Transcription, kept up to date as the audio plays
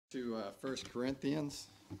To 1 Corinthians.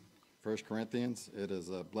 1 Corinthians. It is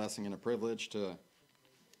a blessing and a privilege to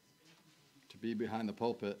be behind the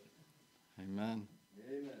pulpit. Amen.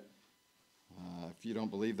 Amen. If you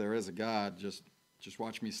don't believe there is a God, just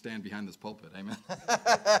watch me stand behind this pulpit. Amen.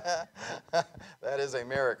 That is a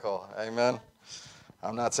miracle. Amen.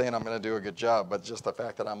 I'm not saying I'm going to do a good job, but just the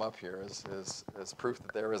fact that I'm up here is proof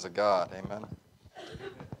that there is a God. Amen.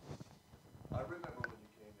 I remember when you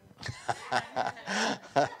came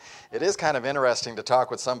in. It is kind of interesting to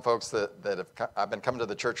talk with some folks that I've been coming to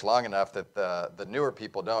the church long enough that the newer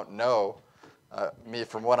people don't know me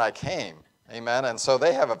from when I came. Amen. And so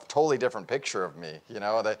they have a totally different picture of me. You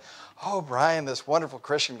know, oh, Brian, this wonderful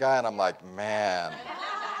Christian guy. And I'm like, man,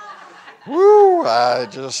 woo,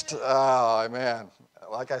 oh, man.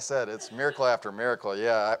 Like I said, it's miracle after miracle.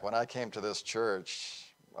 Yeah, when I came to this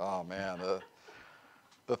church, oh, man,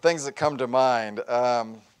 the things that come to mind.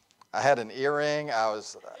 I had an earring. I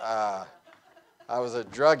was a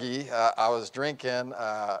druggie. I was drinking.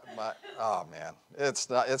 Oh man, it's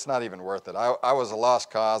not even worth it. I was a lost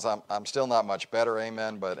cause. I'm still not much better.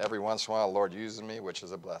 Amen. But every once in a while, the Lord uses me, which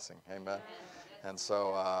is a blessing. Amen. And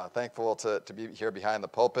so thankful to be here behind the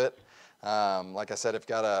pulpit. Like I said, if you've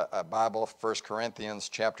got a Bible, 1 Corinthians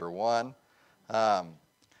chapter 1. I'd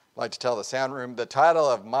like to tell the sound room, the title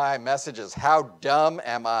of my message is How Dumb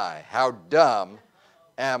Am I? How Dumb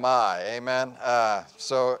Am I? Amen.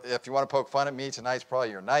 So if you want to poke fun at me, tonight's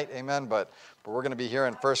probably your night. Amen. But we're going to be here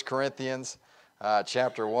in 1 Corinthians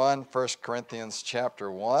chapter 1. 1 Corinthians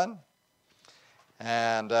chapter 1.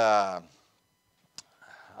 And we're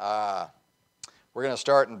going to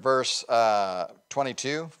start in verse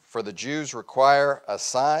 22. For the Jews require a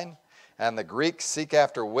sign, and the Greeks seek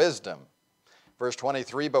after wisdom. Verse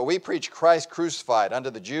 23, but we preach Christ crucified, unto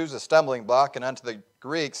the Jews a stumbling block, and unto the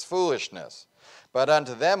Greeks foolishness. But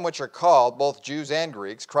unto them which are called, both Jews and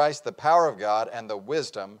Greeks, Christ the power of God and the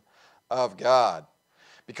wisdom of God.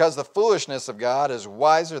 Because the foolishness of God is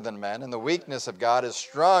wiser than men, and the weakness of God is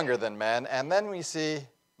stronger than men. And then we see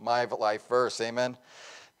my life verse, amen.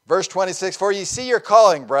 Verse 26, for ye see your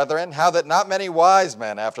calling, brethren, how that not many wise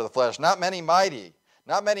men after the flesh, not many mighty,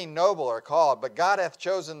 not many noble are called, but God hath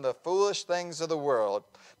chosen the foolish things of the world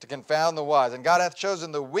to confound the wise. And God hath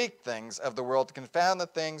chosen the weak things of the world to confound the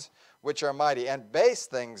things which are mighty, and base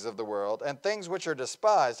things of the world, and things which are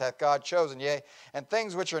despised hath God chosen, yea, and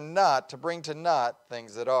things which are not, to bring to naught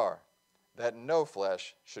things that are, that no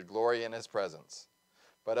flesh should glory in his presence.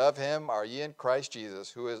 But of him are ye in Christ Jesus,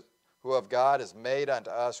 who of God is made unto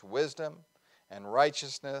us wisdom, and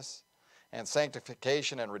righteousness, and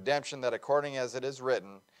sanctification, and redemption, that according as it is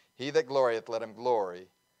written, he that glorieth, let him glory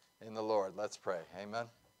in the Lord. Let's pray. Amen.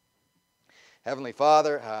 Heavenly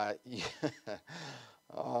Father,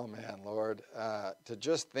 oh man, Lord, to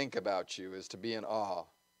just think about you is to be in awe.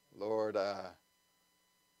 Lord,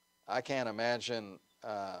 I can't imagine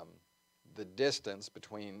the distance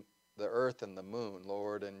between the earth and the moon,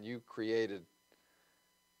 Lord, and you created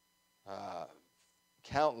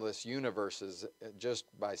countless universes just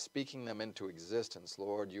by speaking them into existence,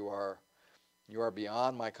 Lord. You are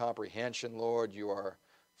beyond my comprehension, Lord. You are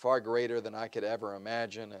far greater than I could ever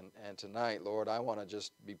imagine, and tonight, Lord, I want to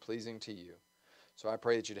just be pleasing to you. So I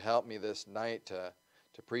pray that you'd help me this night to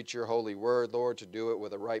preach your holy word, Lord, to do it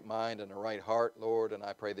with a right mind and a right heart, Lord. And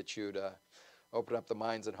I pray that you'd open up the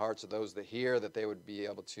minds and hearts of those that hear, that they would be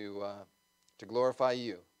able to glorify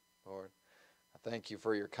you, Lord. I thank you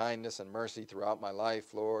for your kindness and mercy throughout my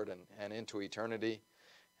life, Lord, and into eternity.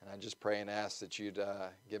 And I just pray and ask that you'd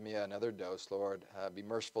give me another dose, Lord. Be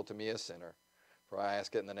merciful to me, a sinner. For I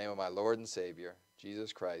ask it in the name of my Lord and Savior,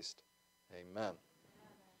 Jesus Christ. Amen.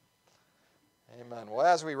 Amen. Well,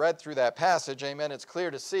 as we read through that passage, amen, it's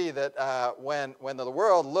clear to see that when the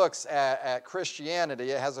world looks at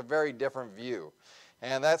Christianity, it has a very different view.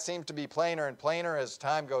 And that seems to be plainer and plainer as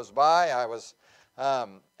time goes by. I was,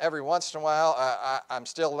 every once in a while, I'm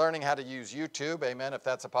still learning how to use YouTube, amen, if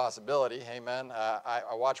that's a possibility, amen. I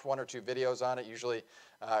watch one or two videos on it, usually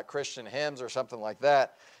Christian hymns or something like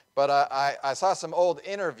that. But I saw some old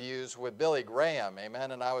interviews with Billy Graham,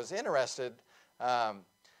 amen, and I was interested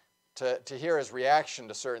to hear his reaction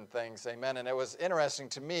to certain things, amen. And it was interesting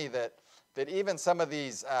to me that even some of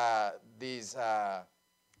these probably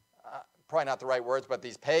not the right words, but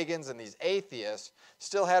these pagans and these atheists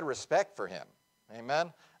still had respect for him,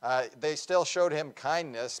 amen. They still showed him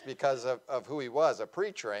kindness because of who he was, a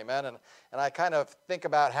preacher, amen. And I kind of think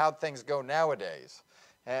about how things go nowadays.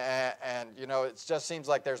 And you know, it just seems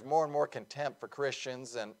like there's more and more contempt for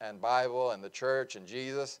Christians and Bible and the church and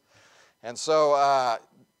Jesus. And so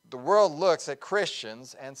the world looks at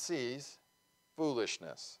Christians and sees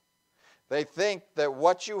foolishness. They think that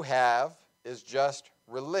what you have is just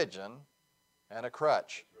religion and a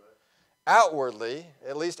crutch. Outwardly,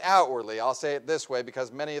 at least outwardly, I'll say it this way because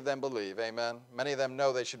many of them believe, amen? Many of them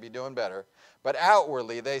know they should be doing better. But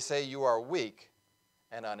outwardly, they say you are weak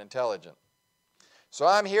and unintelligent. So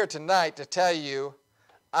I'm here tonight to tell you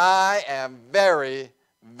I am very,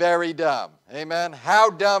 very dumb. Amen? How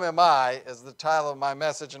dumb am I is the title of my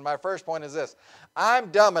message. And my first point is this.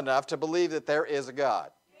 I'm dumb enough to believe that there is a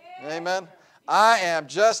God. Amen? I am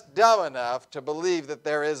just dumb enough to believe that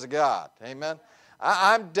there is a God. Amen?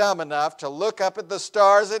 I'm dumb enough to look up at the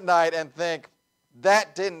stars at night and think,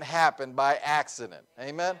 that didn't happen by accident.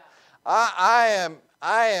 Amen? I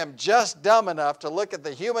am just dumb enough to look at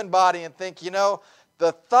the human body and think, you know,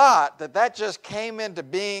 the thought that just came into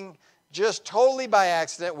being just totally by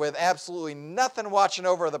accident with absolutely nothing watching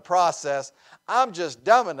over the process, I'm just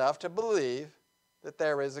dumb enough to believe that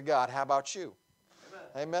there is a God. How about you?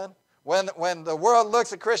 Amen? When the world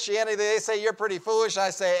looks at Christianity, they say, you're pretty foolish. I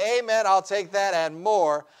say, amen, I'll take that and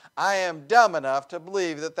more. I am dumb enough to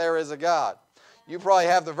believe that there is a God. You probably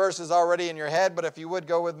have the verses already in your head, but if you would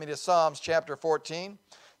go with me to Psalms chapter 14.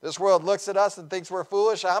 This world looks at us and thinks we're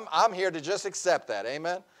foolish. I'm here to just accept that,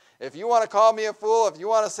 amen? If you want to call me a fool, if you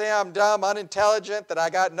want to say I'm dumb, unintelligent, that I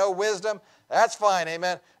got no wisdom, that's fine,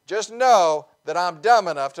 amen? Just know that I'm dumb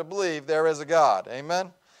enough to believe there is a God,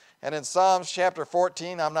 amen? And in Psalms chapter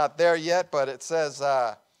 14, I'm not there yet, but it says,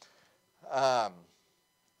 the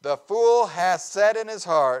fool hath said in his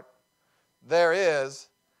heart, there is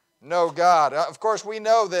no God. Of course, we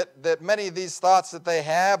know that many of these thoughts that they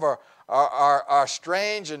have are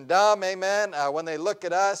strange and dumb, amen? When they look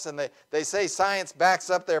at us and they say science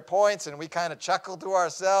backs up their points and we kind of chuckle to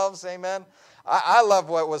ourselves, amen? I love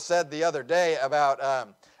what was said the other day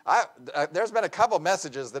about... there's been a couple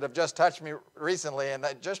messages that have just touched me recently, and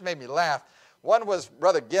that just made me laugh. One was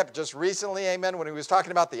Brother Gipp just recently, amen, when he was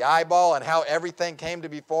talking about the eyeball and how everything came to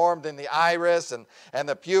be formed in the iris and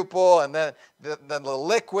the pupil, and then the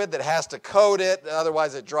liquid that has to coat it,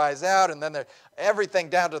 otherwise it dries out, and then everything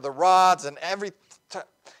down to the rods and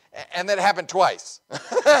and then it happened twice.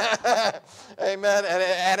 Amen.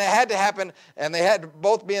 And it had to happen, and they had to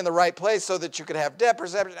both be in the right place so that you could have depth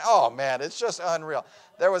perception. Oh, man, it's just unreal.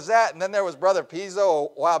 There was that, and then there was Brother Pizzo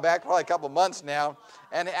a while back, probably a couple months now,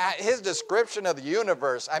 and his description of the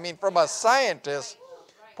universe, I mean, from a scientist's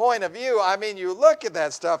point of view, I mean, you look at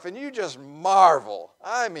that stuff and you just marvel.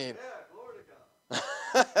 I mean,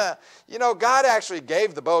 you know, God actually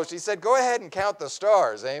gave the boast. He said, go ahead and count the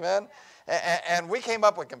stars, amen? And we came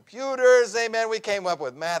up with computers, amen. We came up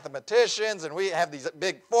with mathematicians, and we have these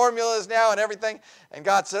big formulas now and everything. And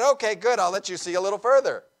God said, okay, good, I'll let you see a little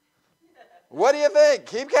further. What do you think?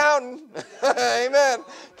 Keep counting. Amen.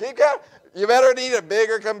 Keep counting. You better need a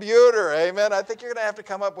bigger computer. Amen. I think you're going to have to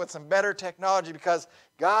come up with some better technology because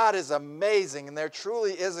God is amazing, and there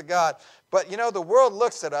truly is a God. But, you know, the world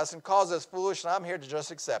looks at us and calls us foolish, and I'm here to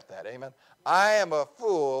just accept that. Amen. I am a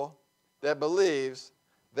fool that believes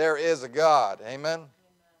there is a God. Amen.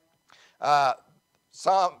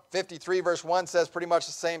 Psalm 53 verse 1 says pretty much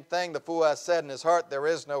the same thing. The fool has said in his heart, there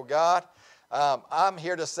is no God. I'm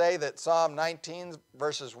here to say that Psalm 19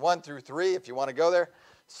 verses 1 through 3, if you want to go there.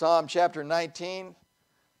 Psalm chapter 19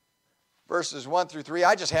 verses 1 through 3.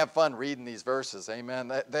 I just have fun reading these verses. Amen.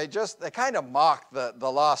 They kind of mock the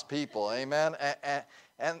lost people. Amen.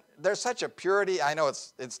 And there's such a purity. I know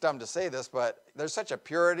it's dumb to say this, but there's such a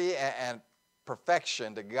purity and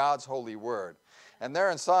perfection to God's holy word. And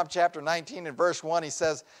there in Psalm chapter 19 and verse 1, he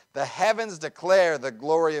says, the heavens declare the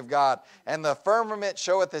glory of God, and the firmament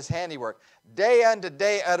showeth his handiwork. Day unto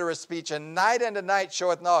day uttereth speech, and night unto night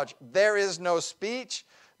showeth knowledge. There is no speech,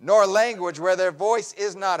 nor language where their voice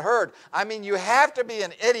is not heard. I mean, you have to be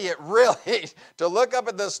an idiot, really, to look up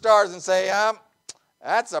at the stars and say,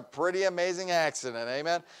 that's a pretty amazing accident,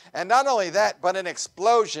 amen? And not only that, but an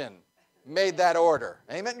explosion made that order.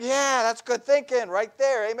 Amen? Yeah, that's good thinking right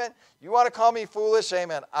there. Amen? You want to call me foolish?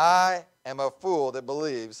 Amen. I am a fool that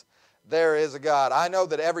believes there is a God. I know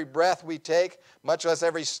that every breath we take, much less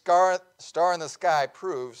every star in the sky,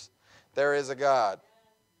 proves there is a God.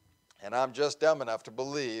 And I'm just dumb enough to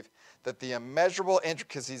believe that the immeasurable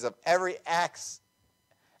intricacies of every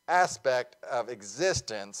aspect of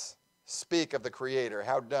existence speak of the Creator.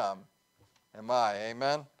 How dumb am I?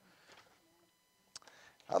 Amen?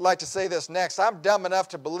 I'd like to say this next. I'm dumb enough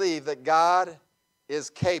to believe that God is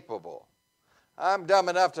capable. I'm dumb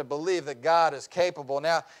enough to believe that God is capable.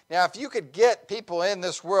 Now, if you could get people in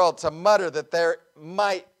this world to mutter that there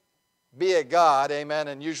might be a God, amen,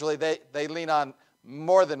 and usually they lean on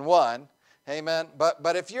more than one, Amen.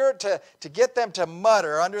 But if you're to get them to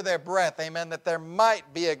mutter under their breath, amen, that there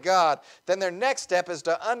might be a God, then their next step is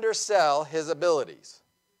to undersell his abilities.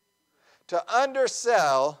 To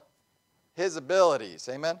undersell his abilities.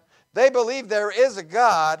 Amen. They believe there is a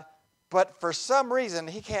God, but for some reason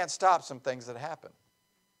he can't stop some things that happen.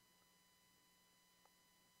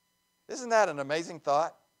 Isn't that an amazing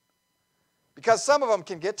thought? Because some of them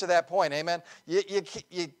can get to that point, amen. You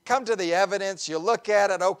come to the evidence, you look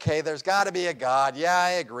at it, okay, there's got to be a God. Yeah, I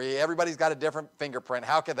agree. Everybody's got a different fingerprint.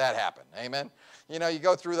 How could that happen? Amen. You know, you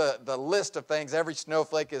go through the list of things. Every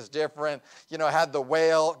snowflake is different. You know, had the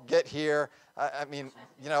whale get here. I mean,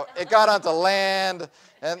 you know, it got onto land,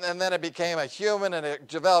 and then it became a human, and it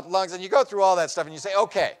developed lungs. And you go through all that stuff, and you say,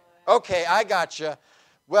 okay, I got you.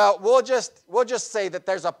 Well, we'll just say that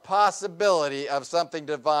there's a possibility of something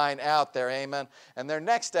divine out there, amen. And their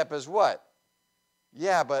next step is what?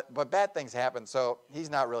 Yeah, but bad things happen, so he's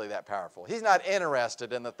not really that powerful. He's not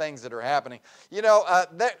interested in the things that are happening. You know,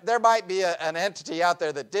 there might be an entity out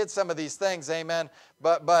there that did some of these things, amen,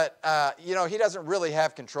 but you know, he doesn't really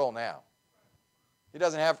have control now. He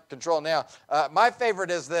doesn't have control now. My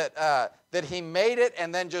favorite is that he made it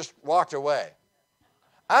and then just walked away.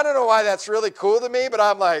 I don't know why that's really cool to me, but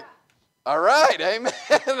I'm like, all right, amen.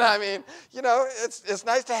 I mean, you know, it's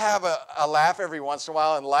nice to have a laugh every once in a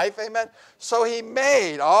while in life, amen. So he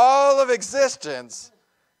made all of existence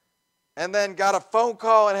and then got a phone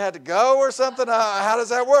call and had to go or something. How does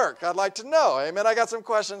that work? I'd like to know, amen. I got some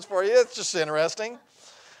questions for you. It's just interesting.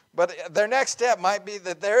 But their next step might be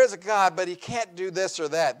that there is a God, but he can't do this or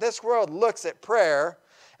that. This world looks at prayer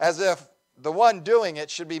as if the one doing it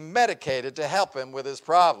should be medicated to help him with his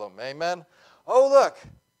problem. Amen. Oh, look.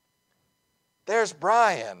 There's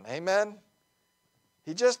Brian. Amen.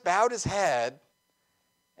 He just bowed his head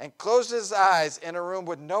and closed his eyes in a room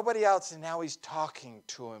with nobody else, and now he's talking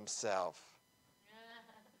to himself.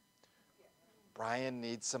 Brian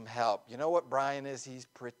needs some help. You know what Brian is? He's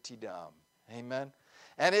pretty dumb. Amen.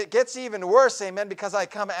 And it gets even worse, amen, because I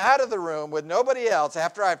come out of the room with nobody else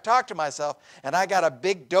after I've talked to myself, and I got a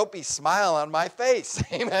big dopey smile on my face,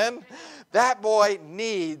 amen. That boy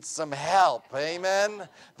needs some help, amen.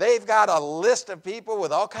 They've got a list of people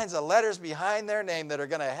with all kinds of letters behind their name that are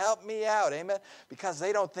going to help me out, amen, because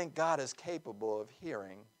they don't think God is capable of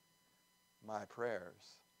hearing my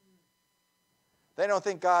prayers. They don't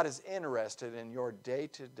think God is interested in your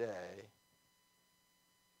day-to-day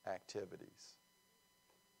activities.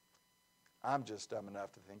 I'm just dumb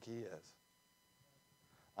enough to think he is.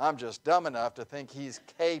 I'm just dumb enough to think he's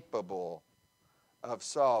capable of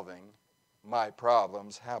solving my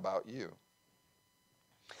problems. How about you?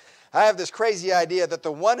 I have this crazy idea that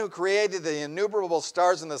the one who created the innumerable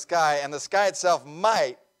stars in the sky and the sky itself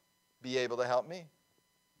might be able to help me.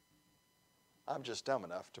 I'm just dumb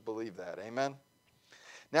enough to believe that. Amen?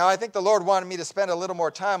 Now, I think the Lord wanted me to spend a little more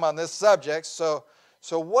time on this subject. So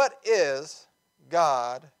what is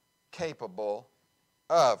God capable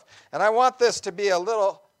of? And I want this to be a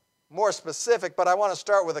little more specific, but I want to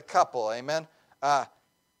start with a couple. Amen.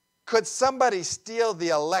 Could somebody steal the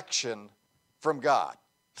election from God?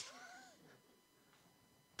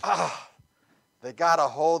 They got a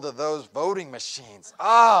hold of those voting machines.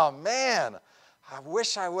 Oh, man. I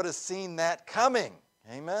wish I would have seen that coming.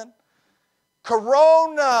 Amen.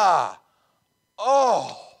 Corona.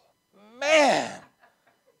 Oh, man.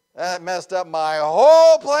 That messed up my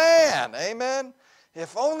whole plan. Amen.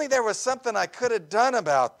 If only there was something I could have done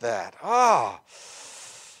about that. Oh,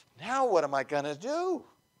 now what am I going to do?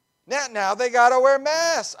 Now they got to wear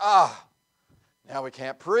masks. Now we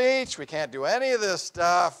can't preach. We can't do any of this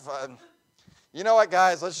stuff. You know what,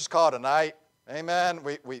 guys? Let's just call it a night. Amen.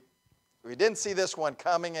 We didn't see this one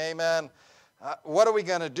coming. Amen. What are we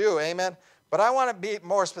going to do? Amen. But I want to be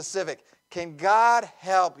more specific. Can God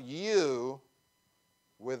help you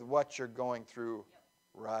with what you're going through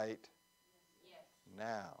right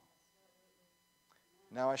now?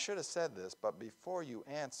 Now, I should have said this, but before you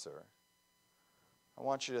answer, I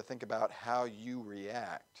want you to think about how you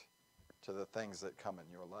react to the things that come in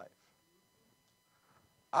your life.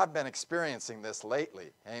 I've been experiencing this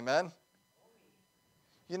lately. Amen?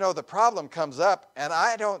 You know, the problem comes up, and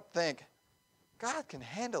I don't think, God can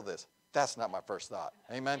handle this. That's not my first thought.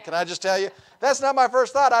 Amen? Can I just tell you? That's not my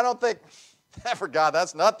first thought. I don't think, for God,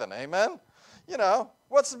 that's nothing. Amen? You know,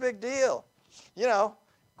 what's the big deal? You know,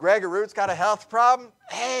 Greg or Ruth's got a health problem.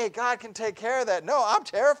 Hey, God can take care of that. No, I'm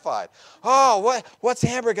terrified. Oh, what's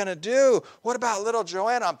Amber going to do? What about little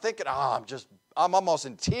Joanna? I'm thinking, I'm just I'm almost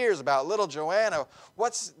in tears about little Joanna.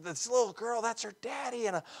 What's this little girl? That's her daddy,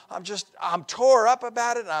 and I'm tore up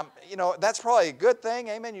about it. And that's probably a good thing,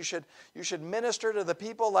 amen. You should minister to the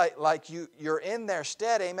people like you're in their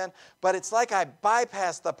stead, amen. But it's like I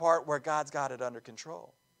bypassed the part where God's got it under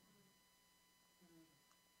control.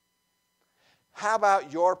 How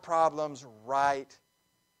about your problems right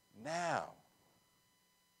now?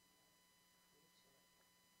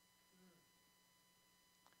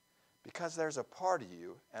 Because there's a part of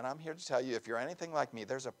you, and I'm here to tell you, if you're anything like me,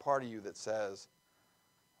 there's a part of you that says,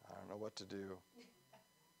 I don't know what to do.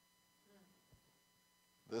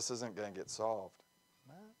 This isn't going to get solved.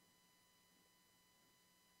 No.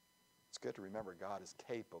 It's good to remember God is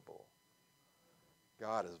capable.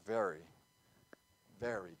 God is very,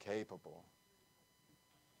 very capable.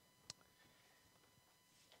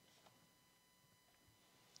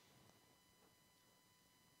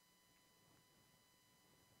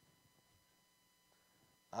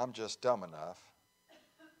 I'm just dumb enough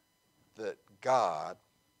that God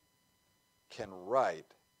can write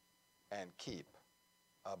and keep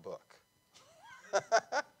a book.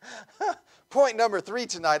 Point number 3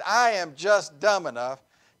 tonight, I am just dumb enough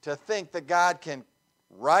to think that God can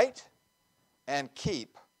write and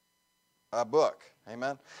keep a book.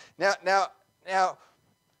 Amen? Now,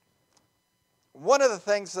 one of the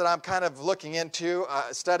things that I'm kind of looking into,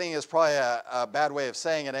 studying is probably a bad way of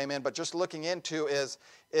saying it, amen, but just looking into is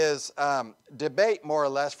debate more or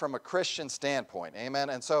less from a Christian standpoint, amen.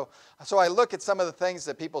 And so I look at some of the things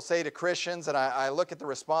that people say to Christians, and I look at the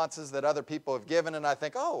responses that other people have given, and I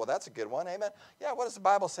think, oh, well, that's a good one, amen. Yeah, what does the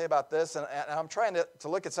Bible say about this? And I'm trying to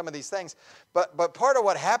look at some of these things. But part of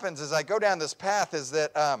what happens as I go down this path is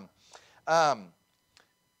that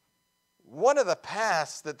one of the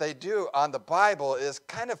paths that they do on the Bible is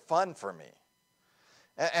kind of fun for me.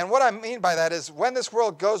 And what I mean by that is when this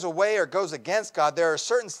world goes away or goes against God, there are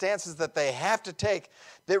certain stances that they have to take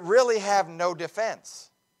that really have no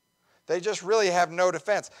defense. They just really have no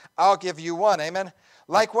defense. I'll give you one, amen?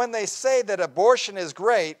 Like when they say that abortion is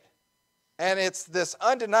great and it's this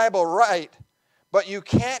undeniable right, but you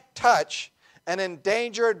can't touch an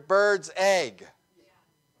endangered bird's egg.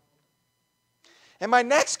 And my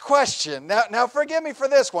next question, now forgive me for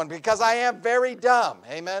this one because I am very dumb,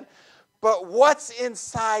 amen? But what's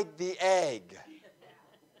inside the egg?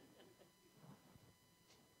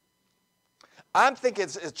 I'm thinking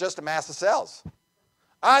it's just a mass of cells.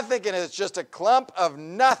 I'm thinking it's just a clump of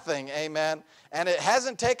nothing, amen? And it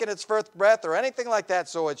hasn't taken its first breath or anything like that,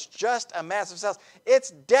 so it's just a mass of cells.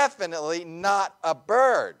 It's definitely not a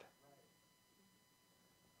bird.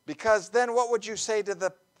 Because then what would you say to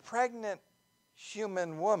the pregnant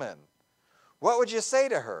human woman? What would you say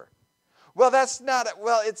to her? Well, that's not,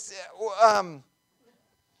 well, it's,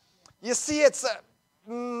 you see, it's,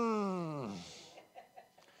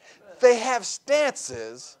 they have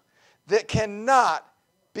stances that cannot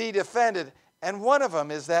be defended, and one of them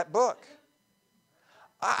is that book.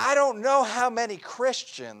 I don't know how many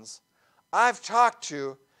Christians I've talked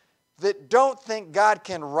to that don't think God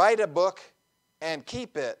can write a book and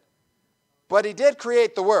keep it, but He did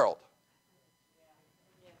create the world.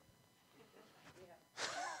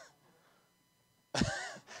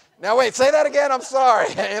 Now wait, say that again. I'm sorry.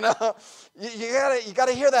 You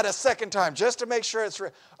gotta hear that a second time just to make sure it's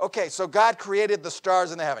real. Okay, so God created the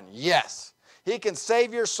stars in the heaven. Yes. He can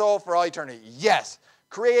save your soul for all eternity. Yes.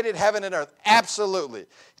 Created heaven and earth. Absolutely.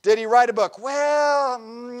 Did He write a book? Well,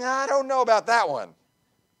 I don't know about that one.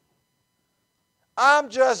 I'm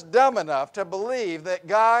just dumb enough to believe that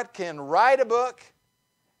God can write a book,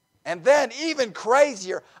 and then even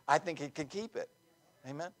crazier, I think He can keep it.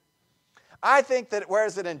 Amen. I think that, where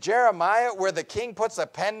is it in Jeremiah, where the king puts a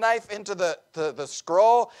penknife into the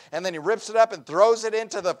scroll, and then he rips it up and throws it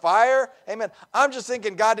into the fire? Amen. I'm just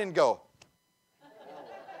thinking God didn't go.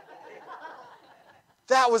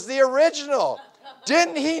 That was the original.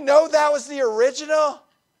 Didn't He know that was the original?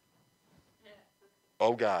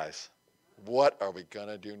 Oh, guys, what are we going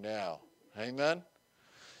to do now? Amen.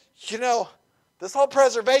 You know, this whole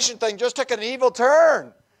preservation thing just took an evil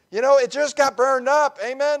turn. You know, it just got burned up.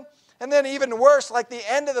 Amen. And then even worse, like the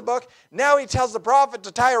end of the book, now He tells the prophet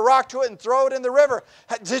to tie a rock to it and throw it in the river.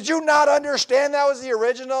 Did you not understand that was the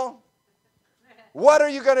original? What are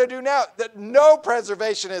you going to do now? That no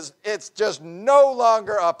preservation it's just no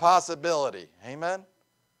longer a possibility. Amen?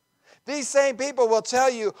 These same people will tell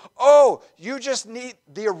you, oh, you just need,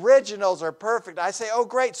 the originals are perfect. I say, oh,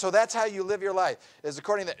 great, so that's how you live your life. Is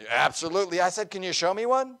according to that? Absolutely. I said, can you show me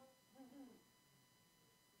one?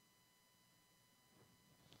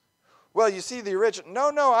 Well, you see the original.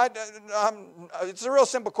 No, it's a real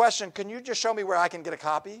simple question. Can you just show me where I can get a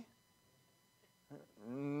copy?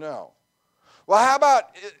 No. Well, how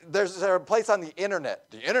about there's a place on the internet.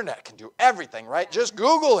 The internet can do everything, right? Just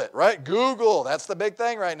Google it, right? Google, that's the big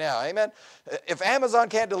thing right now, amen? If Amazon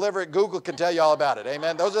can't deliver it, Google can tell you all about it,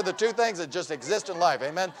 amen? Those are the two things that just exist in life,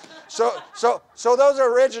 amen? So those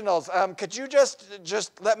are originals. Could you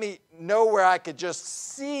just let me know where I could just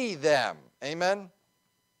see them, amen?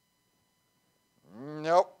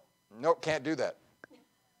 Nope, can't do that.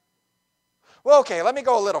 Well, okay, let me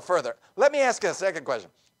go a little further. Let me ask you a second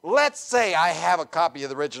question. Let's say I have a copy of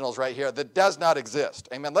the originals right here that does not exist.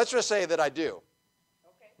 Amen. Let's just say that I do.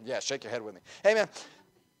 Okay. Yeah, shake your head with me. Amen.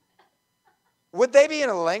 Would they be in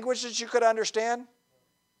a language that you could understand?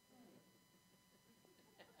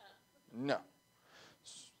 No.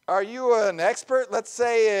 Are you an expert, let's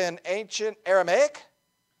say, in ancient Aramaic?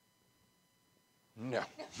 No.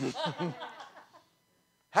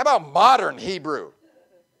 How about modern Hebrew?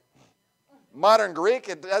 Modern Greek,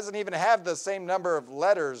 it doesn't even have the same number of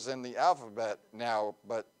letters in the alphabet now,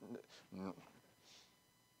 but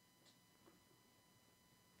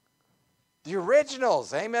the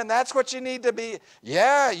originals, amen, that's what you need to be.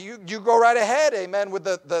 Yeah, you go right ahead, amen, with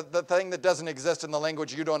the thing that doesn't exist in the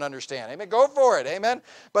language you don't understand. Amen, go for it, amen.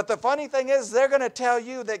 But the funny thing is, they're going to tell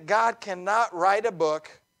you that God cannot write a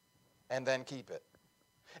book and then keep it.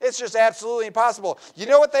 It's just absolutely impossible. You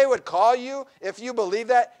know what they would call you if you believe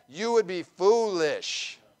that? You would be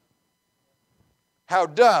foolish. How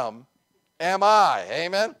dumb am I?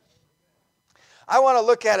 Amen? I want to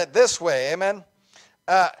look at it this way. Amen?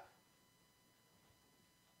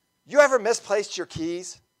 You ever misplaced your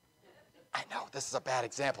keys? I know this is a bad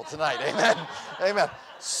example tonight. Amen? Amen.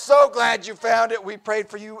 So glad you found it. We prayed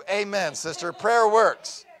for you. Amen, sister. Prayer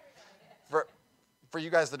works. For you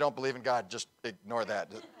guys that don't believe in God, just ignore that.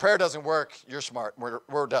 Prayer doesn't work. You're smart.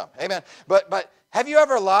 We're dumb. Amen. But have you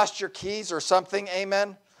ever lost your keys or something?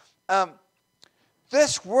 Amen.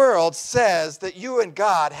 This world says that you and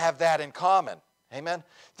God have that in common. Amen.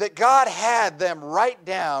 That God had them write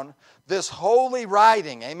down this holy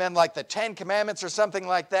writing. Amen. Like the 10 Commandments or something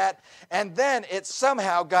like that. And then it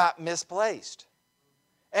somehow got misplaced.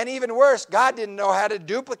 And even worse, God didn't know how to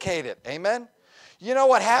duplicate it. Amen. You know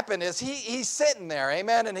what happened is he's sitting there,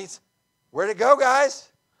 amen, and where'd it go,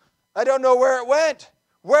 guys? I don't know where it went.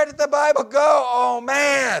 Where did the Bible go? Oh,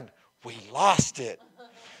 man, we lost it.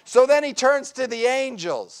 So then he turns to the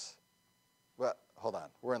angels. Well, hold on,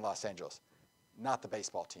 we're in Los Angeles, not the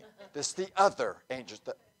baseball team. This is the other angels.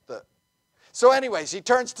 So anyways, he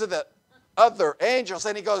turns to the other angels,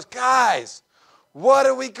 and he goes, guys, what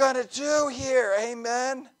are we going to do here,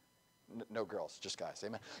 amen? No girls, just guys,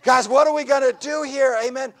 amen. Guys, what are we going to do here,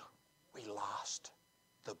 amen? We lost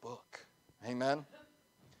the book, amen.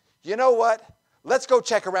 You know what? Let's go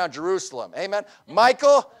check around Jerusalem, amen.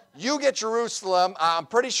 Michael, you get Jerusalem. I'm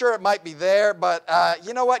pretty sure it might be there, but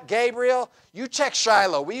you know what? Gabriel, you check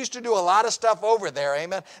Shiloh. We used to do a lot of stuff over there,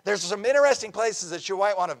 amen. There's some interesting places that you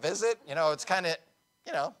might want to visit. You know, it's kind of,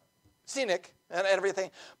 scenic and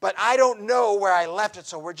everything. But I don't know where I left it,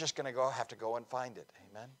 so we're just going to have to go and find it,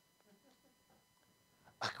 amen.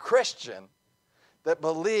 A Christian that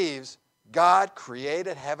believes God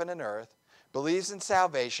created heaven and earth, believes in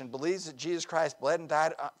salvation, believes that Jesus Christ bled and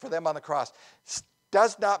died for them on the cross,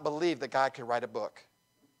 does not believe that God can write a book.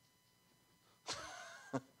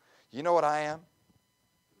 You know what I am?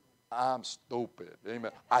 I'm stupid.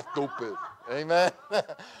 Amen. I'm stupid. Amen.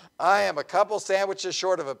 I am a couple sandwiches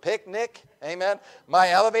short of a picnic. Amen.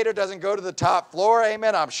 My elevator doesn't go to the top floor.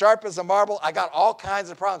 Amen. I'm sharp as a marble. I got all kinds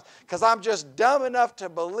of problems because I'm just dumb enough to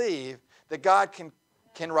believe that God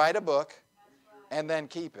can write a book and then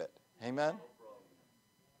keep it. Amen.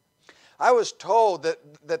 I was told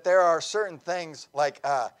that there are certain things like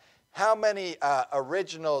how many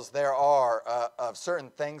originals there are of certain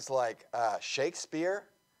things like Shakespeare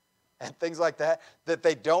and things like that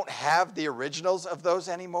they don't have the originals of those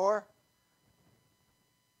anymore.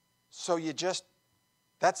 So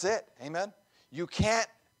that's it, amen? You can't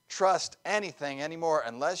trust anything anymore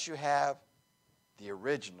unless you have the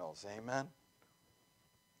originals, amen?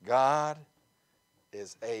 God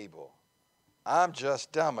is able. I'm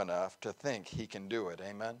just dumb enough to think he can do it,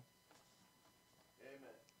 amen?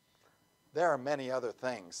 Amen. There are many other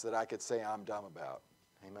things that I could say I'm dumb about,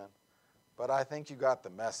 amen? But I think you got the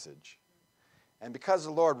message. And because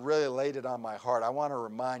the Lord really laid it on my heart, I want to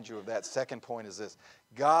remind you of that second point is this.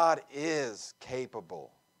 God is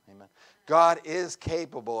capable. Amen. God is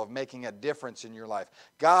capable of making a difference in your life.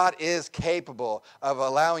 God is capable of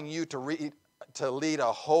allowing you to to lead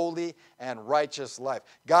a holy and righteous life.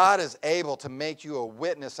 God is able to make you a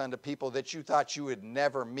witness unto people that you thought you would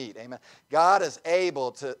never meet. Amen. God is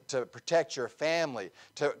able to protect your family,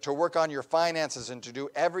 to work on your finances, and to do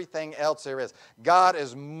everything else there is. God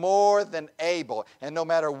is more than able. And no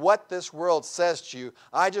matter what this world says to you,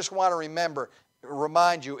 I just want to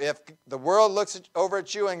remind you, if the world looks over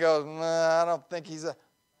at you and goes, nah, I don't think he's a...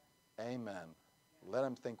 Amen. Let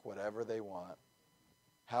them think whatever they want.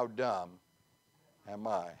 How dumb am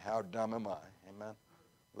I? How dumb am I? Amen.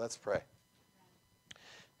 Let's pray.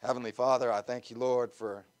 Heavenly Father, I thank you, Lord,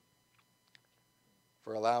 for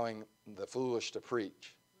allowing the foolish to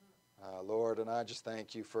preach. Lord, and I just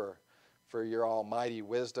thank you for your almighty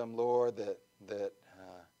wisdom, Lord, that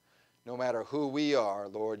no matter who we are,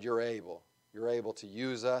 Lord, you're able. You're able to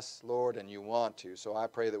use us, Lord, and you want to. So I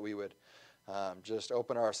pray that we would just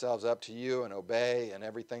open ourselves up to you and obey in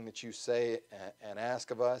everything that you say and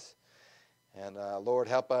ask of us. And Lord,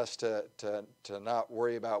 help us to not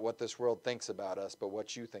worry about what this world thinks about us, but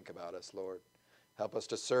what you think about us, Lord. Help us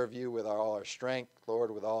to serve you with all our strength,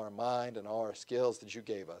 Lord, with all our mind and all our skills that you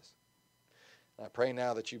gave us. And I pray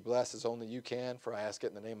now that you bless as only you can, for I ask it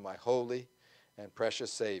in the name of my holy and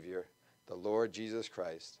precious Savior, the Lord Jesus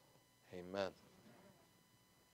Christ. Amen.